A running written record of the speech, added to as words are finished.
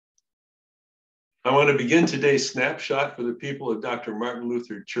I want to begin today's snapshot for the people of Dr. Martin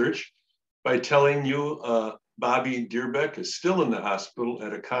Luther Church by telling you Bobby Deerbeck is still in the hospital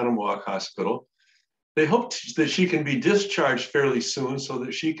at Oconomowoc Hospital. They hope that she can be discharged fairly soon so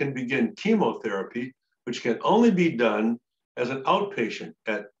that she can begin chemotherapy, which can only be done as an outpatient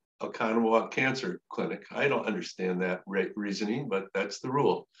at Oconomowoc Cancer Clinic. I don't understand that reasoning, but that's the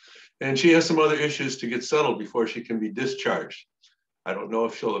rule. And she has some other issues to get settled before she can be discharged. I don't know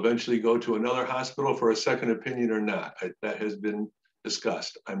if she'll eventually go to another hospital for a second opinion or not. That has been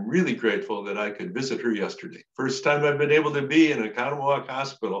discussed. I'm really grateful that I could visit her yesterday. First time I've been able to be in Oconomowoc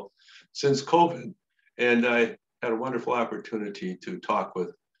Hospital since COVID. And I had a wonderful opportunity to talk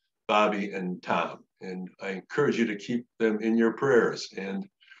with Bobby and Tom. And I encourage you to keep them in your prayers. And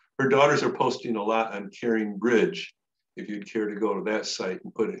her daughters are posting a lot on Caring Bridge, if you'd care to go to that site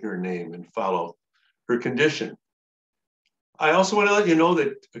and put in her name and follow her condition. I also want to let you know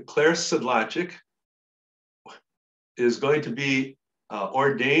that Claire Sedlacek is going to be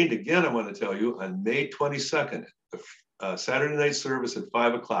ordained, again, I want to tell you, on May 22nd, the Saturday night service at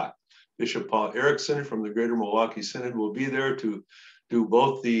 5 o'clock. Bishop Paul Erickson from the Greater Milwaukee Synod will be there to do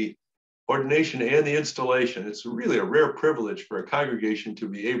both the ordination and the installation. It's really a rare privilege for a congregation to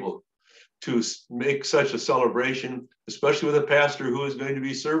be able to make such a celebration, especially with a pastor who is going to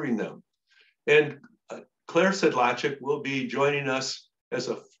be serving them. And Claire Sedlacek will be joining us as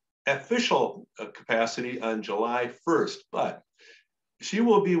an official capacity on July 1st, but she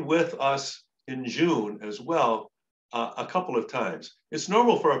will be with us in June as well a couple of times. It's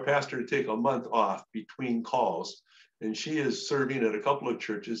normal for a pastor to take a month off between calls, and she is serving at a couple of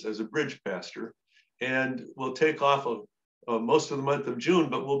churches as a bridge pastor and will take off most of the month of June,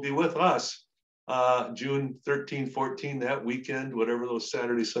 but will be with us June 13, 14, that weekend, whatever those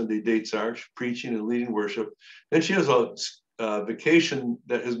Saturday, Sunday dates are, preaching and leading worship. Then she has a vacation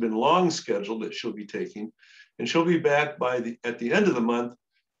that has been long scheduled that she'll be taking, and she'll be back at the end of the month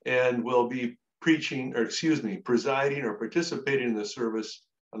and will be presiding or participating in the service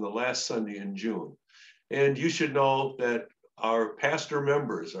on the last Sunday in June. And you should know that our pastor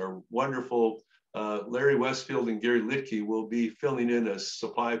members, our wonderful Larry Westfield and Gary Litke, will be filling in as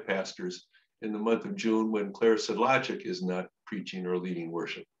supply pastors in the month of June when Claire Sedlacek is not preaching or leading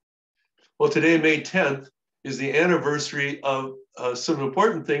worship. Well, today, May 10th, is the anniversary of some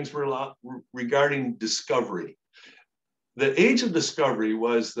important things regarding discovery. The age of discovery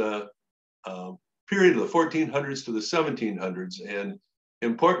was the period of the 1400s to the 1700s, and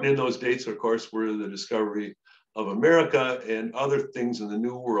important in those dates, of course, were the discovery of America and other things in the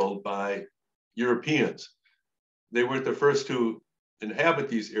New World by Europeans. They weren't the first to inhabit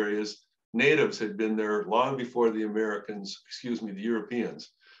these areas. Natives had been there long before the Europeans.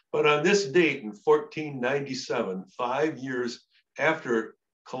 But on this date in 1497, 5 years after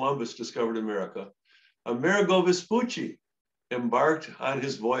Columbus discovered America, Amerigo Vespucci embarked on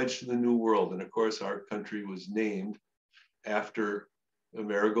his voyage to the New World. And of course, our country was named after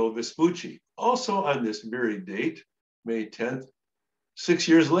Amerigo Vespucci. Also on this very date, May 10th, 6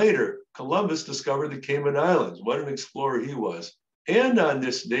 years later, Columbus discovered the Cayman Islands. What an explorer he was. And on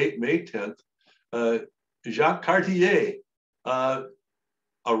this date, May 10th, Jacques Cartier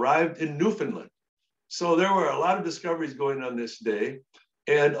arrived in Newfoundland. So there were a lot of discoveries going on this day.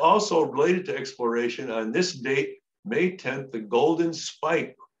 And also related to exploration, on this date, May 10th, the Golden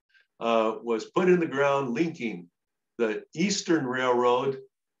Spike was put in the ground, linking the Eastern Railroad,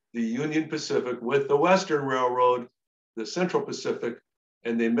 the Union Pacific, with the Western Railroad, the Central Pacific,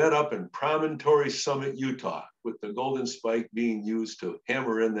 and they met up in Promontory Summit, Utah, with the Golden Spike being used to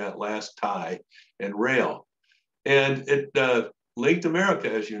hammer in that last tie and rail. And it linked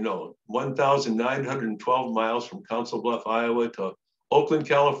America, as you know, 1,912 miles from Council Bluff, Iowa to Oakland,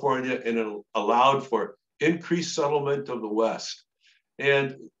 California, and it allowed for increased settlement of the West.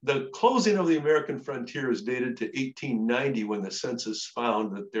 And the closing of the American frontier is dated to 1890, when the census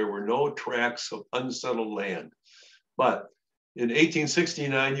found that there were no tracts of unsettled land. But in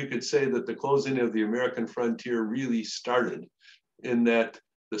 1869, you could say that the closing of the American frontier really started, in that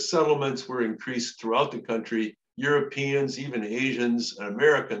the settlements were increased throughout the country. Europeans, even Asians, and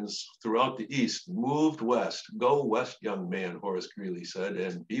Americans throughout the East moved west. Go west, young man, Horace Greeley said,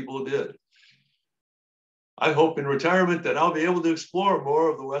 and people did. I hope in retirement that I'll be able to explore more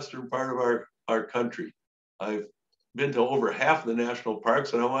of the western part of our country. I've been to over half of the national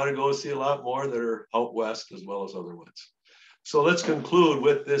parks, and I want to go see a lot more that are out west as well as other ones. So let's conclude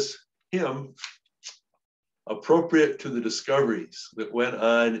with this hymn, appropriate to the discoveries that went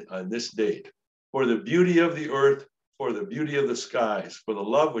on this date. For the beauty of the earth, for the beauty of the skies, for the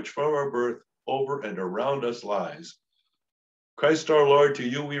love which from our birth over and around us lies. Christ our Lord, to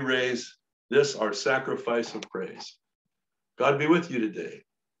you we raise this our sacrifice of praise. God be with you today.